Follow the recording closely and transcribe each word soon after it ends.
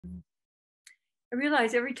I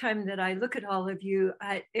realize every time that I look at all of you,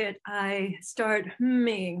 I start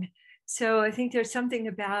humming. So I think there's something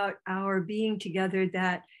about our being together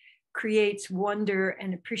that creates wonder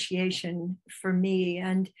and appreciation for me,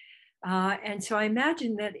 and so I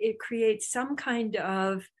imagine that it creates some kind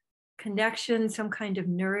of connection, some kind of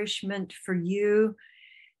nourishment for you.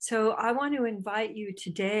 So I want to invite you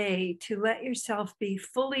today to let yourself be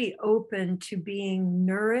fully open to being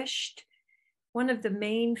nourished. One of the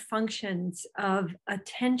main functions of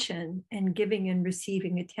attention and giving and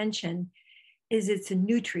receiving attention is it's a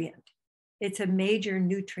nutrient. It's a major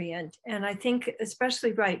nutrient. And I think,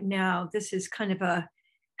 especially right now, this is kind of a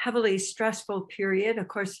heavily stressful period. Of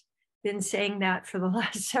course, been saying that for the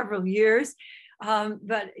last several years.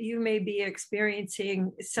 But you may be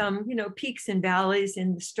experiencing some, peaks and valleys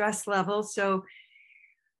in the stress level. So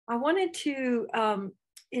I wanted to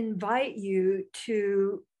invite you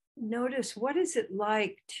to notice, what is it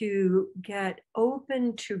like to get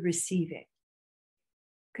open to receiving?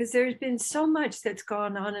 Because there's been so much that's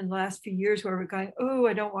gone on in the last few years where we're going, oh,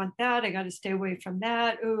 I don't want that. I got to stay away from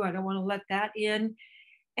that. Oh, I don't want to let that in.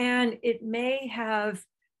 And it may have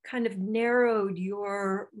kind of narrowed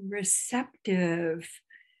your receptive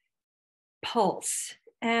pulse.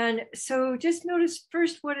 And so just notice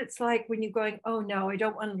first what it's like when you're going, oh no, I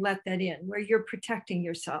don't want to let that in, where you're protecting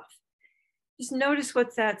yourself. Just notice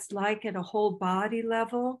what that's like at a whole body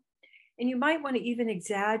level. And you might want to even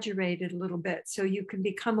exaggerate it a little bit so you can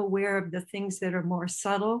become aware of the things that are more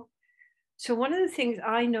subtle. So one of the things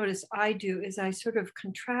I notice I do is I sort of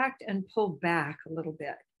contract and pull back a little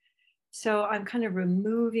bit. So I'm kind of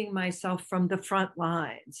removing myself from the front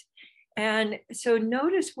lines. And so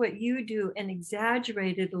notice what you do and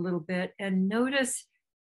exaggerate it a little bit, and notice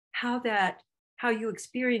how you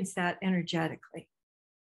experience that energetically.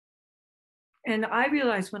 And I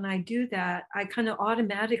realize when I do that, I kind of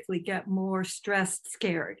automatically get more stressed,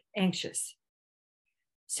 scared, anxious.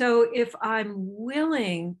 So if I'm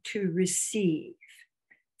willing to receive,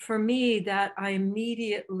 for me, that I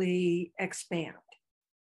immediately expand.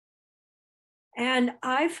 And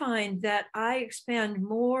I find that I expand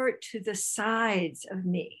more to the sides of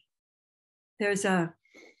me. It's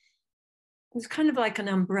kind of like an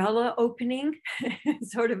umbrella opening,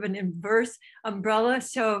 sort of an inverse umbrella.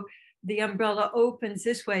 So the umbrella opens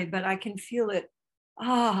this way, but I can feel it.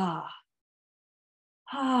 Ah,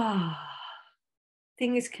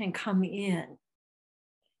 things can come in.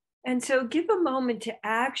 And so give a moment to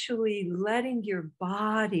actually letting your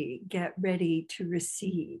body get ready to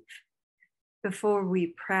receive before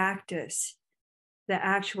we practice the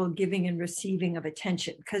actual giving and receiving of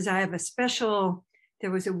attention. Because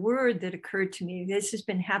there was a word that occurred to me. This has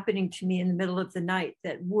been happening to me in the middle of the night,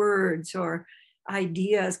 that words or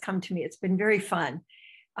ideas come to me. It's been very fun.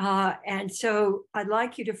 And so I'd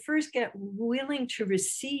like you to first get willing to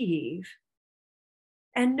receive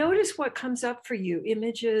and notice what comes up for you,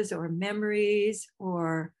 images or memories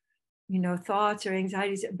or, thoughts or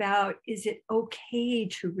anxieties about, is it okay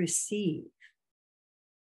to receive?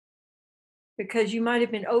 Because you might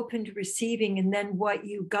have been open to receiving, and then what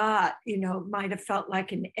you got, might have felt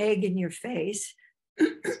like an egg in your face.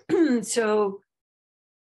 So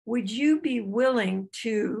would you be willing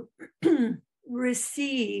to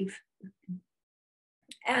receive,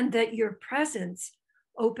 and that your presence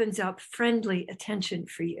opens up friendly attention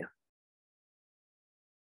for you?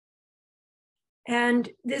 And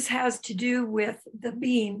this has to do with the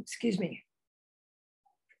being, excuse me.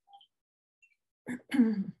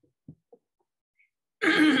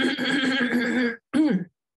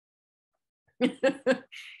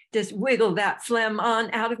 Just wiggle that phlegm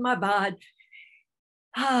on out of my bod.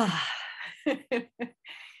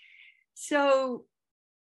 So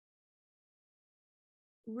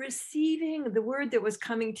receiving, the word that was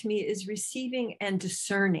coming to me is receiving and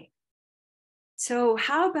discerning. So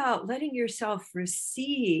how about letting yourself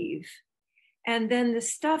receive, and then the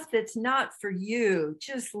stuff that's not for you,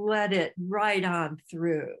 just let it right on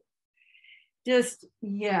through. Just,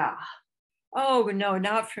 yeah. Oh, no,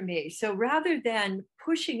 not for me. So rather than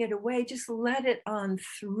pushing it away, just let it on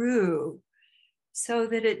through so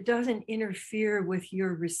that it doesn't interfere with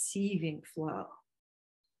your receiving flow.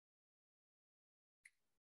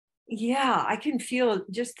 Yeah, I can feel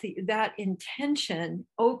just that intention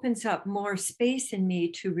opens up more space in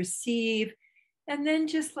me to receive, and then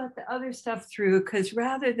just let the other stuff through. Because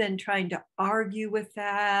rather than trying to argue with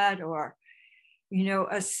that or,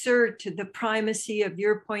 assert the primacy of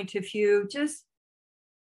your point of view, just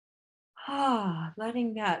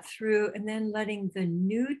letting that through, and then letting the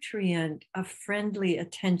nutrient of friendly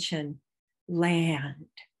attention land.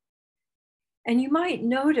 And you might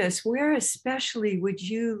notice, where especially would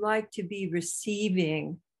you like to be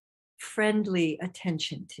receiving friendly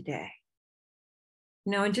attention today?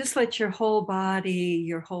 And just let your whole body,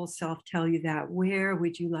 your whole self tell you that. Where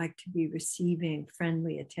would you like to be receiving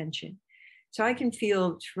friendly attention? So I can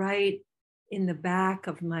feel it's right in the back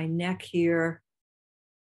of my neck here,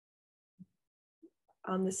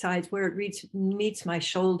 on the sides where it meets my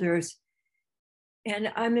shoulders.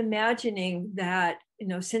 And I'm imagining that,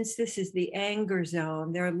 since this is the anger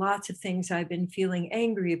zone, there are lots of things I've been feeling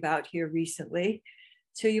angry about here recently.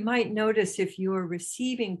 So you might notice if your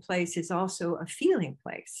receiving place is also a feeling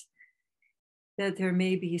place, that there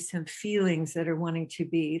may be some feelings that are wanting to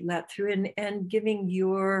be let through, and giving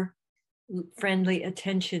your friendly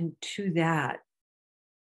attention to that.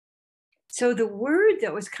 So the word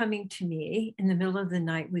that was coming to me in the middle of the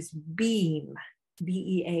night was beam,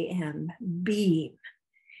 B-E-A-M, beam.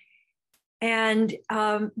 And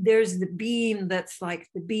there's the beam that's like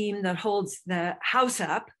the beam that holds the house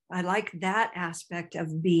up. I like that aspect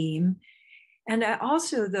of beam. And I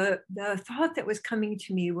also, the thought that was coming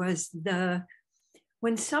to me was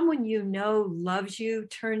when someone loves you,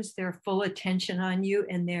 turns their full attention on you,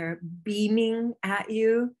 and they're beaming at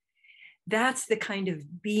you, that's the kind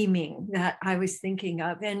of beaming that I was thinking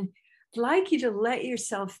of. And I'd like you to let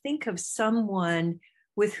yourself think of someone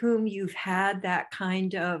with whom you've had that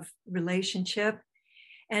kind of relationship,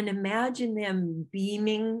 and imagine them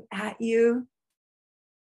beaming at you,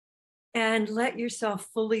 and let yourself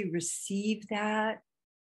fully receive that.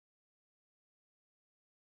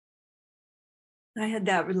 I had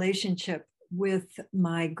that relationship with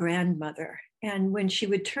my grandmother, and when she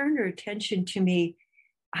would turn her attention to me,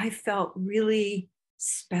 I felt really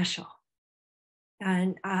special.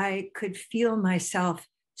 And I could feel myself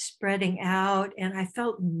spreading out, and I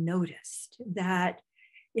felt noticed, that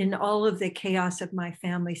in all of the chaos of my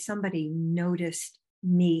family, somebody noticed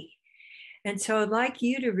me. And so I'd like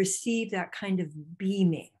you to receive that kind of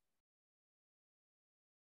beaming.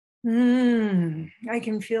 I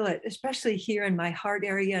can feel it, especially here in my heart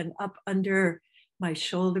area and up under my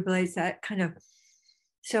shoulder blades, that kind of,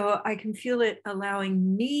 so I can feel it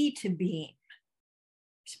allowing me to beam,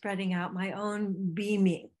 spreading out my own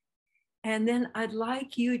beaming. And then I'd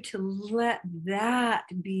like you to let that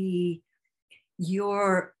be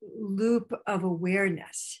your loop of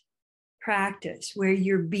awareness practice where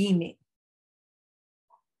you're beaming.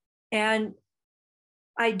 And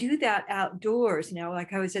I do that outdoors now.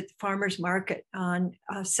 Like I was at the farmer's market on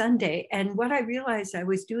Sunday, and what I realized I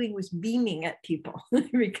was doing was beaming at people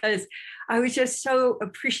because I was just so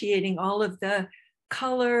appreciating all of the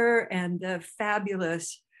color and the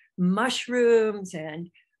fabulous mushrooms.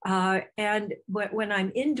 And when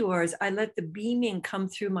I'm indoors, I let the beaming come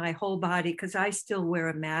through my whole body, because I still wear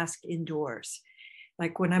a mask indoors,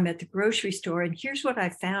 like when I'm at the grocery store. And here's what I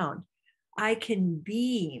found: I can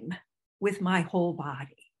beam with my whole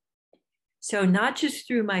body. So not just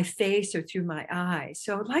through my face or through my eyes.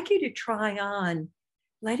 So I'd like you to try on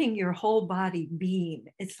letting your whole body beam.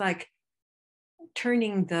 It's like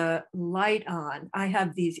turning the light on. I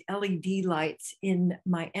have these LED lights in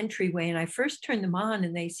my entryway, and I first turn them on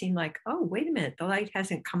and they seem like, oh, wait a minute, the light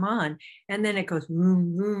hasn't come on. And then it goes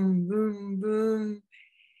boom, boom, boom, boom.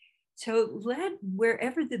 So let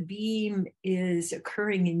wherever the beam is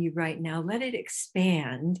occurring in you right now, let it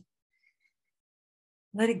expand.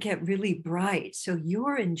 Let it get really bright so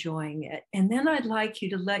you're enjoying it. And then I'd like you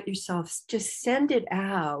to let yourself just send it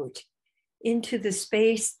out into the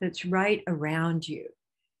space that's right around you,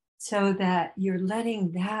 so that you're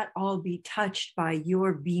letting that all be touched by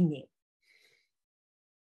your beaming.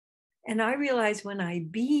 And I realize when I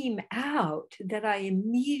beam out that I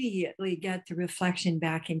immediately get the reflection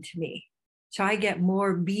back into me. So I get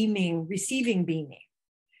more beaming, receiving beaming.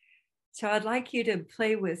 So I'd like you to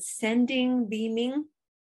play with sending beaming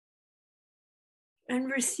and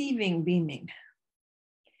receiving beaming.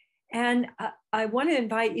 And I want to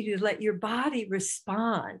invite you to let your body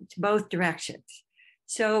respond to both directions.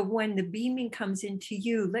 So when the beaming comes into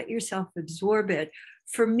you, let yourself absorb it.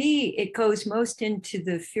 For me, it goes most into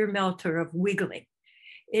the fear melter of wiggling.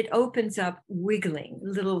 It opens up wiggling, a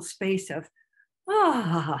little space of,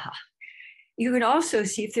 ah. You can also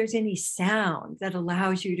see if there's any sound that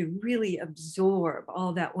allows you to really absorb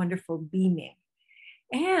all that wonderful beaming.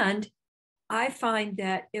 And I find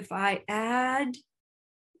that if I add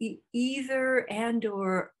either and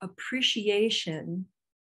or appreciation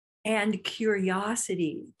and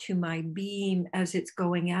curiosity to my beam as it's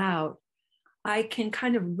going out, I can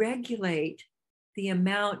kind of regulate the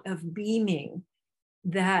amount of beaming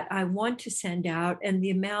that I want to send out and the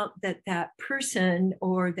amount that that person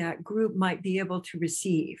or that group might be able to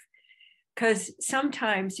receive. Because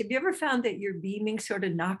sometimes, have you ever found that your beaming sort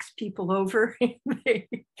of knocks people over? they,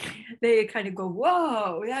 they kind of go,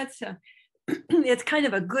 whoa, it's kind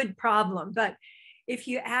of a good problem. But if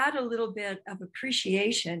you add a little bit of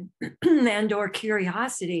appreciation and or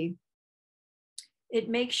curiosity, it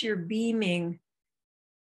makes your beaming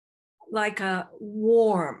like a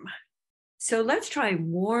warm. So let's try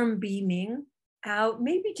warm beaming out,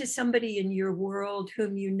 maybe to somebody in your world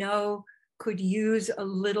whom you know could use a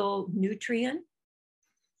little nutrient,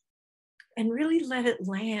 and really let it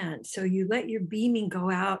land. So you let your beaming go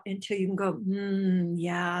out until you can go,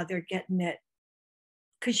 yeah, they're getting it.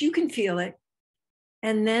 Because you can feel it.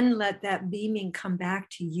 And then let that beaming come back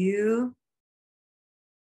to you.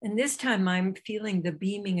 And this time I'm feeling the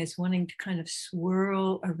beaming is wanting to kind of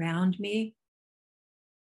swirl around me.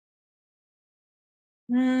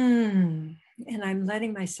 And I'm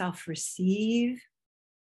letting myself receive.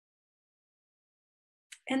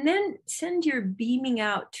 And then send your beaming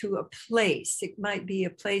out to a place. It might be a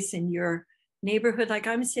place in your neighborhood. Like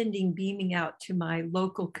I'm sending beaming out to my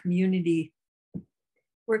local community.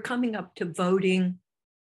 We're coming up to voting,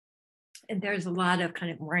 and there's a lot of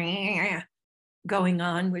kind of going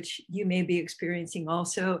on, which you may be experiencing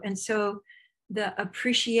also. And so the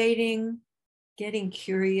appreciating, getting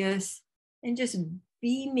curious, and just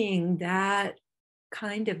beaming that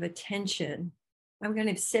kind of attention. I'm kind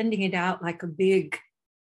of sending it out like a big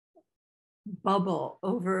bubble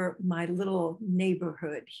over my little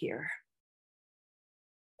neighborhood here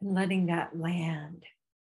and letting that land.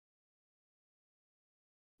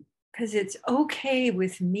 Because it's okay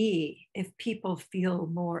with me if people feel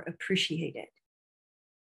more appreciated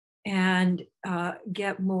and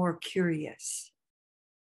get more curious.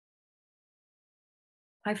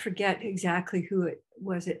 I forget exactly who it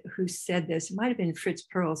was who said this. It might have been Fritz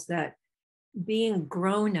Perls, that being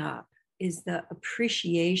grown up is the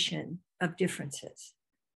appreciation of differences.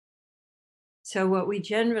 So what we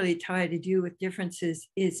generally try to do with differences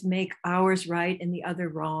is make ours right and the other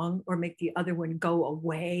wrong, or make the other one go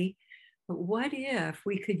away. But what if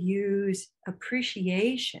we could use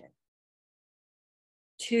appreciation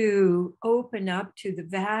to open up to the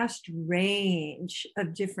vast range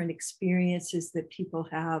of different experiences that people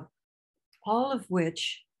have, all of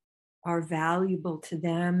which are valuable to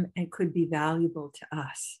them and could be valuable to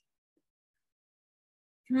us.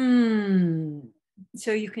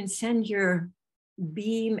 So you can send your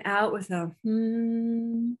beam out with a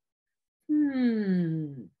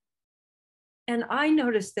And I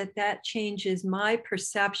noticed that changes my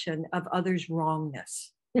perception of others'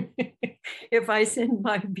 wrongness. If I send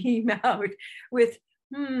my beam out with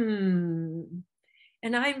and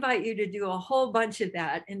I invite you to do a whole bunch of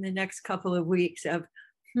that in the next couple of weeks of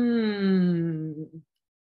and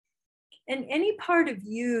any part of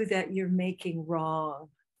you that you're making wrong,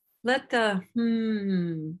 let the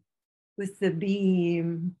with the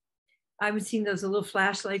beam. I was seeing those little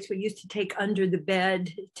flashlights we used to take under the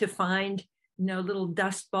bed to find, little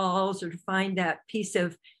dust balls, or to find that piece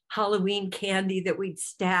of Halloween candy that we'd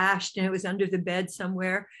stashed and it was under the bed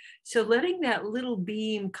somewhere. So letting that little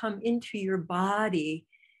beam come into your body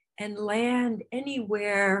and land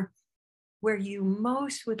anywhere where you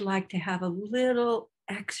most would like to have a little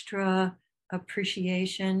extra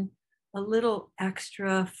appreciation, a little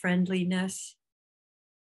extra friendliness.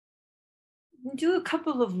 And do a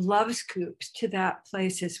couple of love scoops to that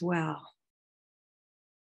place as well.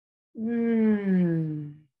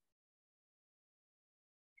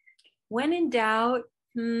 When in doubt,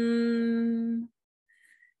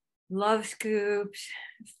 love scoops,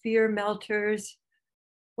 fear melters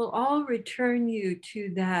will all return you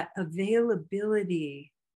to that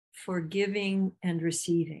availability for giving and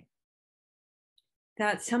receiving.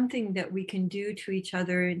 That's something that we can do to each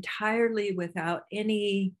other entirely without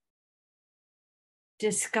any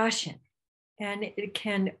discussion. And it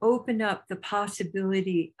can open up the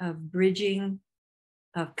possibility of bridging,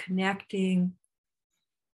 of connecting,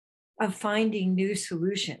 of finding new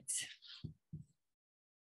solutions.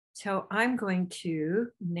 So I'm going to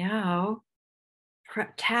now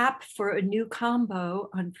tap for a new combo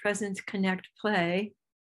on Presence Connect Play.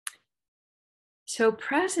 So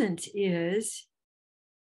presence is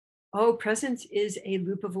a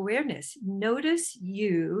loop of awareness. Notice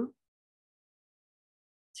you.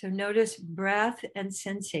 So notice breath and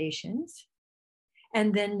sensations,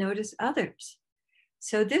 and then notice others.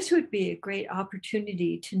 So this would be a great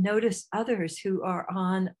opportunity to notice others who are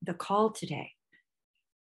on the call today.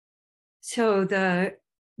 So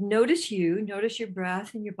notice you, notice your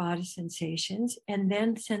breath and your body sensations, and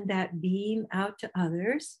then send that beam out to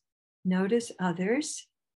others. Notice others.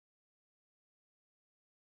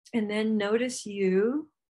 And then notice you,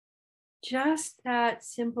 just that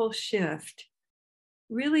simple shift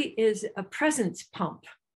really is a presence pump.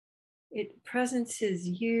 It presences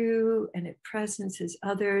you and it presences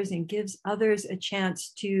others and gives others a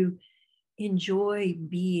chance to enjoy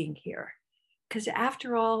being here. Because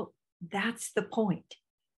after all, that's the point.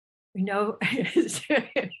 You know,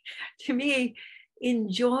 to me,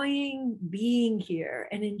 enjoying being here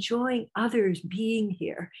and enjoying others being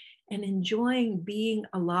here and enjoying being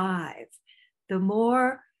alive, the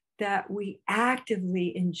more that we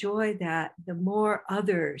actively enjoy that, the more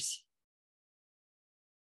others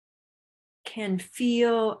can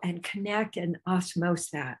feel and connect and osmose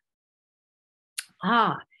that.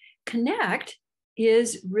 Connect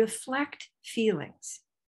is reflect feelings.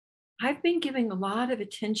 I've been giving a lot of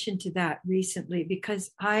attention to that recently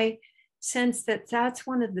because I sense that that's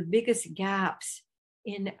one of the biggest gaps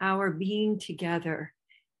in our being together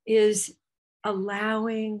is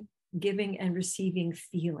allowing, giving, and receiving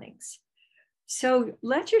feelings. So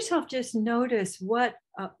let yourself just notice what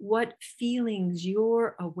feelings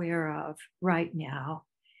you're aware of right now.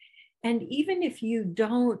 And even if you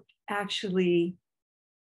don't actually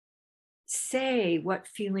say what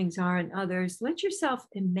feelings are in others, let yourself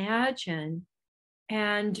imagine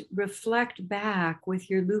and reflect back with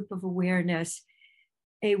your loop of awareness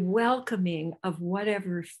a welcoming of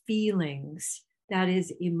whatever feelings, that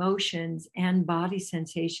is, emotions and body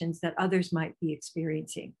sensations that others might be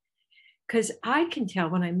experiencing. Because I can tell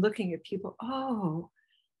when I'm looking at people, oh,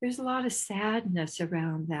 there's a lot of sadness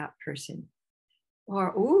around that person.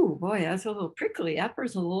 Or, oh boy, that's a little prickly. That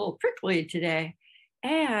person's a little prickly today.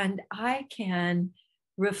 And I can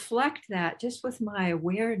reflect that just with my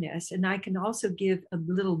awareness. And I can also give a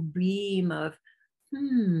little beam of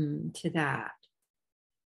to that.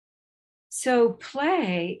 So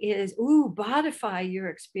play is, modify your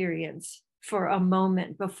experience for a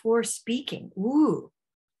moment before speaking.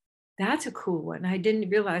 That's a cool one. I didn't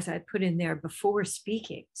realize I put in there before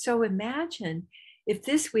speaking. So imagine if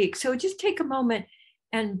this week, so just take a moment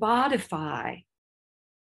and modify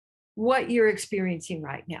what you're experiencing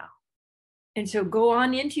right now. And so go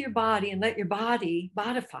on into your body and let your body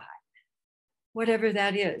modify whatever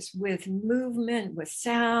that is, with movement, with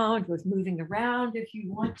sound, with moving around if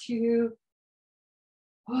you want to.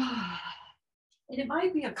 And it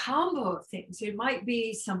might be a combo of things. It might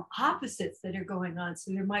be some opposites that are going on.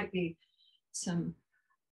 So there might be some,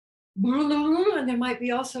 and there might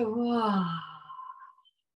be also,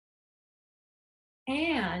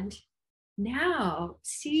 and now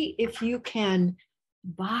see if you can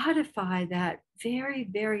modify that very,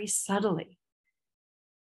 very subtly,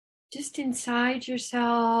 just inside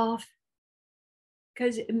yourself.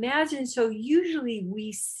 Because imagine, so usually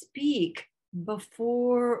we speak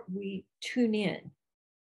before we tune in.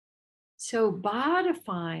 So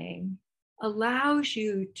bodifying allows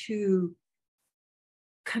you to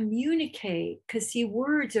communicate, because see,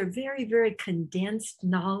 words are very, very condensed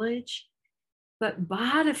knowledge, but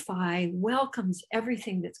bodify welcomes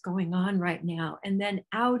everything that's going on right now. And then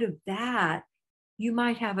out of that, you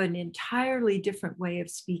might have an entirely different way of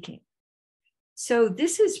speaking. So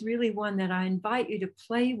this is really one that I invite you to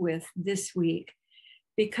play with this week,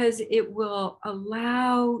 because it will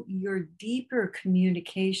allow your deeper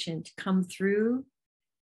communication to come through,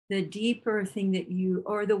 the deeper thing that you,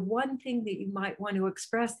 or the one thing that you might want to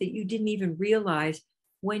express that you didn't even realize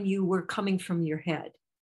when you were coming from your head.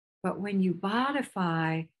 But when you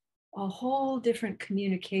bodify, a whole different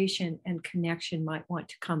communication and connection might want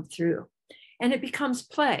to come through. And it becomes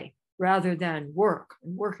play rather than work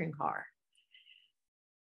and working hard.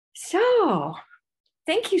 So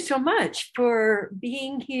thank you so much for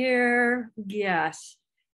being here. Yes,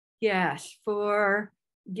 for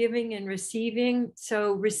giving and receiving.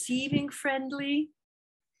 So receiving friendly,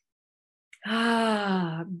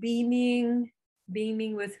 beaming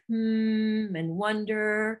with and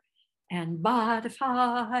wonder and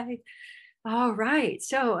bodify. All right,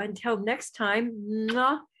 so until next time,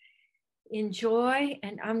 enjoy,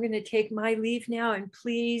 and I'm going to take my leave now, and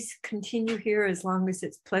please continue here as long as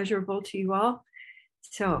it's pleasurable to you all.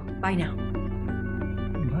 So bye now.